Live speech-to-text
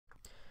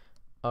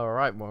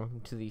Alright,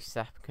 welcome to the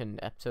second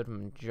episode of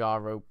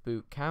Manjaro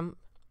Bootcamp.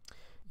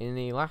 In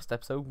the last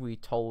episode, we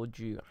told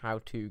you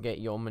how to get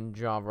your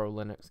Manjaro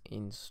Linux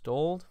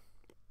installed.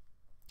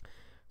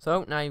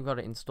 So, now you've got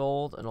it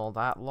installed and all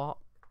that lot.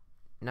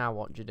 Now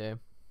what do you do?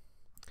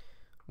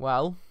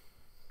 Well,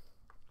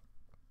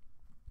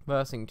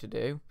 first thing to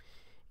do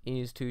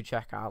is to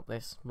check out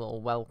this little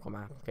welcome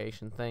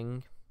application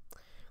thing.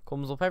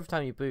 Comes up every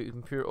time you boot your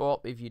computer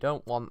up. If you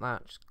don't want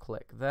that, just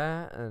click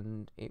there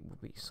and it will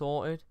be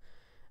sorted.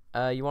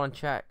 You want to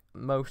check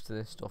most of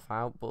this stuff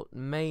out, but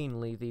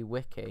mainly the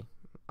wiki.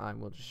 I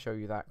will just show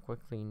you that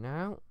quickly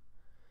now.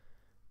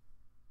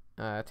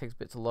 It takes a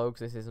bit to load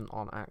because this isn't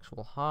on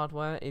actual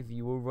hardware. If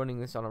you were running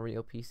this on a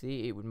real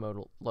PC, it would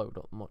load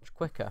up much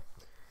quicker.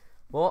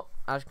 But,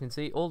 as you can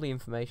see, all the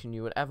information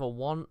you would ever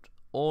want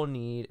or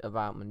need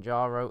about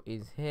Manjaro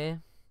is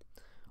here.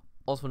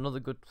 Also, another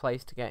good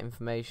place to get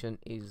information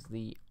is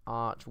the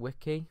Arch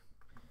wiki,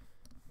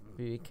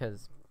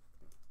 because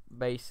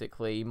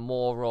basically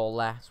more or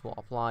less what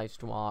applies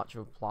to Arch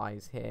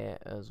applies here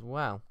as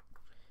well,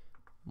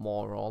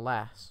 more or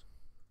less.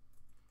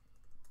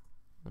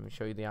 Let me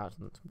show you the Arch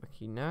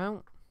wiki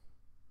now.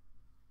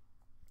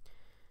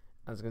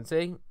 As you can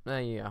see,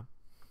 there you go.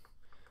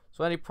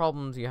 So any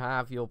problems you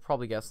have, you'll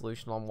probably get a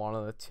solution on one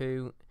of the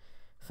two.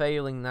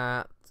 Failing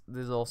that,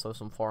 there's also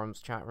some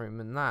forums chat room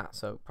in that,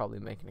 so probably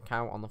make an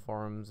account on the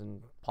forums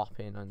and pop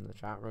in the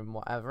chat room,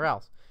 whatever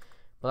else.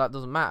 But that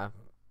doesn't matter.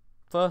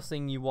 First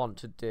thing you want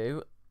to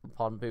do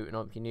upon booting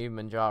up your new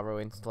Manjaro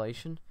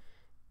installation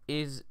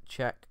is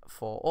check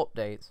for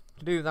updates.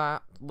 To do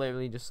that,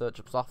 literally just search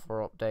up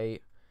software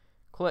update,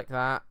 click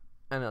that,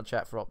 and it'll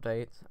check for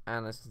updates.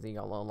 And as you see,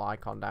 got a little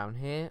icon down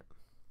here,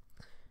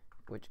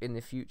 which in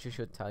the future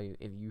should tell you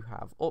if you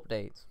have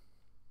updates.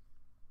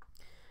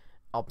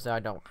 Obviously, I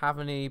don't have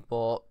any,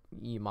 but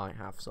you might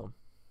have some.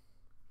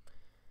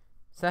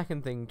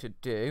 Second thing to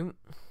do,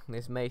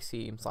 this may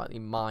seem slightly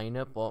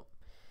minor, but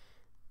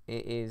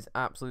it is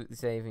absolutely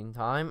saving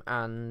time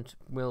and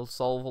will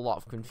solve a lot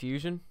of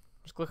confusion.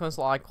 Just click on this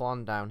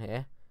icon down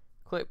here,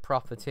 click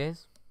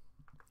Properties,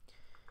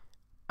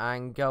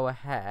 and go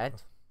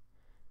ahead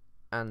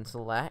and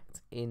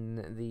select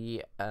in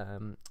the,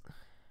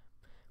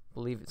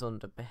 believe it's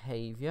under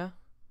Behavior.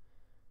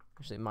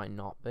 Actually, it might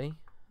not be.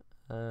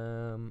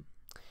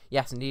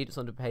 Yes, indeed, it's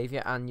under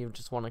Behavior, and you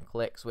just want to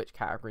click Switch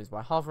Categories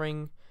by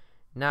hovering.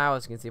 Now,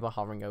 as you can see by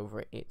hovering over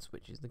it, it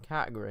switches the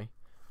category.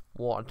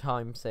 What a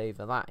time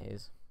saver that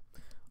is.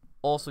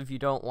 Also, if you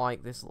don't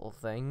like this little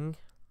thing,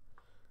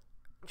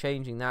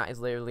 changing that is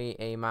literally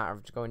a matter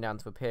of just going down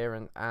to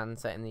Appearance and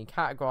setting the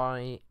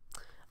category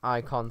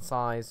icon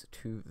size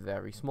to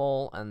very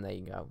small, and there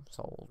you go,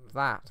 solved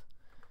that.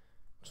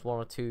 Just one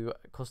or two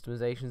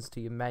customizations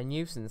to your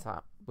menu, since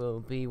that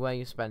will be where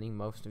you're spending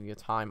most of your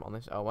time on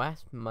this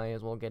OS. May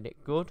as well get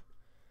it good.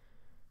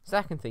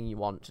 Second thing you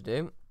want to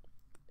do,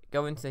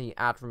 go into the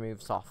Add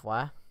Remove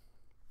Software.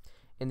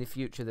 In the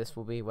future, this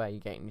will be where you're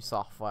getting your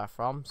software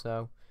from,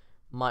 so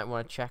might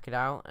want to check it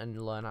out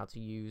and learn how to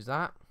use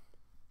that.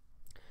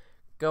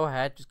 Go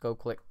ahead, just go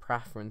click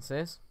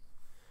Preferences,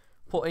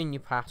 put in your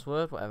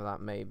password, whatever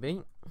that may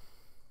be,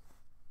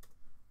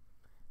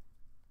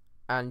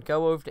 and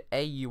go over to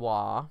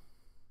AUR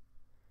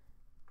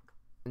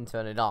and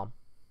turn it on.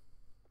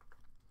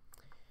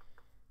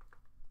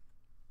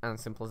 And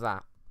simple as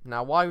that.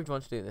 Now, why would you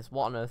want to do this?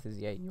 What on earth is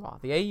the AUR?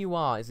 The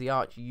AUR is the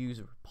Arch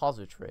user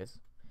repositories.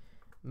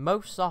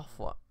 Most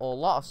software, or a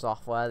lot of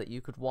software that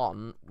you could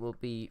want, will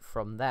be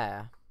from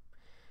there.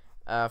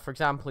 For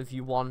example, if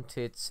you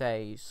wanted,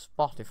 say,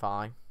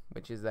 Spotify,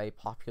 which is a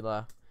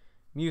popular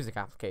music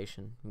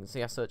application, you can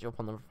see I search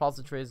up on the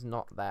repositories,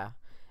 not there.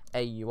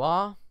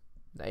 AUR,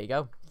 there you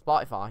go,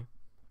 Spotify.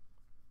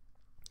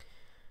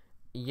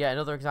 Yeah,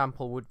 another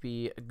example would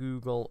be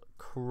Google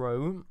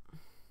Chrome.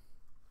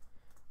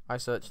 I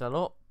searched that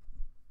up.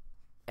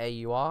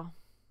 AUR.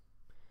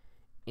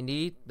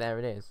 Indeed, there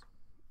it is.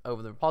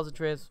 Over the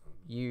repositories,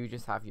 you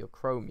just have your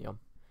Chromium.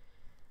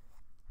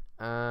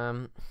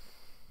 And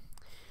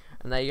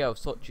there you go.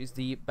 Such is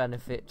the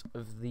benefit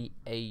of the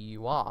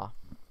AUR.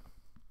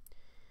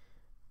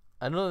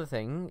 Another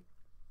thing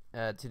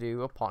to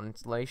do upon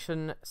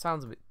installation,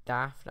 sounds a bit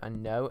daft, I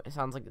know. It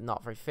sounds like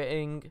not very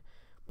fitting.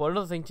 But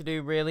another thing to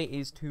do really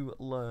is to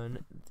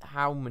learn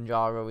how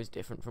Manjaro is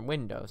different from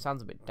Windows.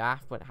 Sounds a bit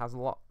daft, but it has a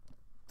lot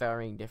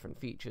varying different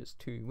features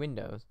to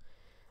Windows.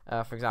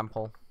 For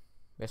example,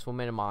 this will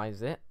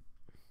minimize it,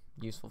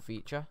 useful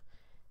feature,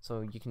 so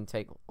you can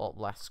take up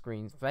less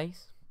screen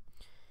space.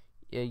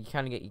 You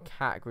kind of get your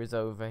categories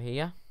over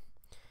here,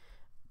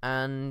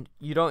 and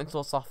you don't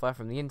install software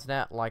from the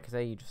internet. Like I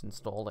say, you just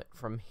install it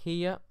from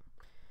here,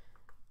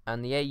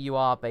 and the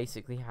AUR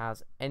basically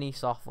has any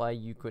software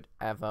you could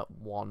ever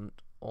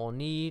want or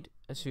need,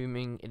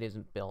 assuming it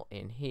isn't built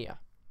in here.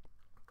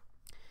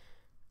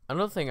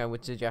 Another thing I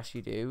would suggest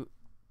you do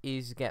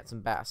is get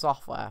some better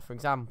software. For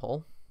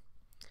example,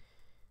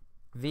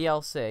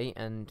 VLC,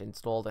 and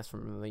install this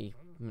from the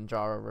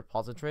Manjaro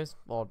repositories,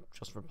 or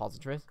just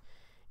repositories,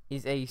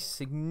 is a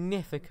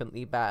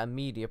significantly better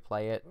media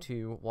player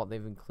to what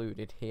they've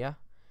included here.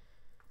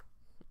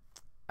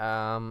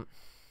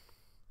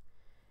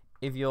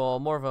 If you're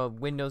more of a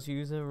Windows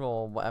user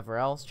or whatever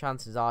else,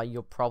 chances are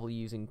you're probably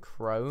using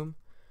Chrome,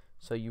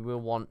 so you will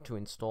want to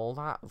install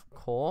that, of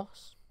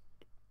course.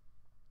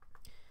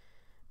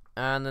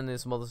 And then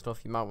there's some other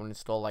stuff you might want to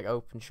install, like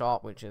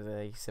OpenShot, which is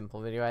a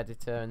simple video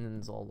editor, and then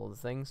there's all other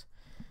things.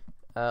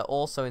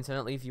 Also,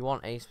 incidentally, if you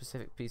want a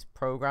specific piece of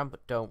program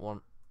but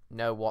don't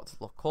know what to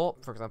look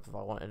up, for example, if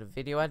I wanted a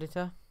video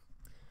editor,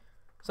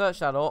 search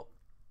that up,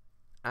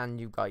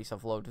 and you've got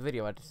yourself a load of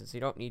video editors, so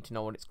you don't need to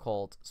know what it's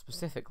called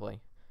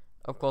specifically.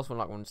 Of course, we're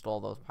not going to install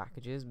those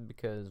packages,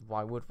 because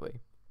why would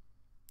we?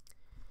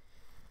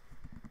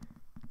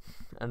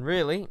 And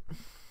really,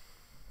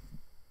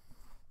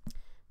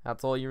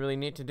 that's all you really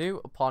need to do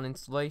upon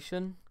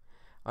installation.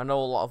 I know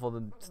a lot of other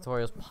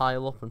tutorials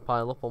pile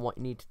up on what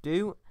you need to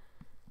do,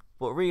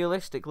 but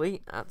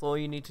realistically, that's all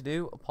you need to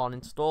do upon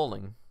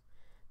installing.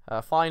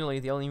 Finally,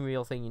 the only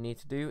real thing you need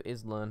to do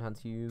is learn how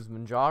to use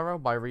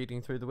Manjaro by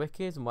reading through the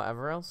wikis and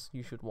whatever else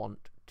you should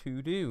want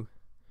to do.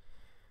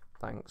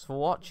 Thanks for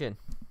watching.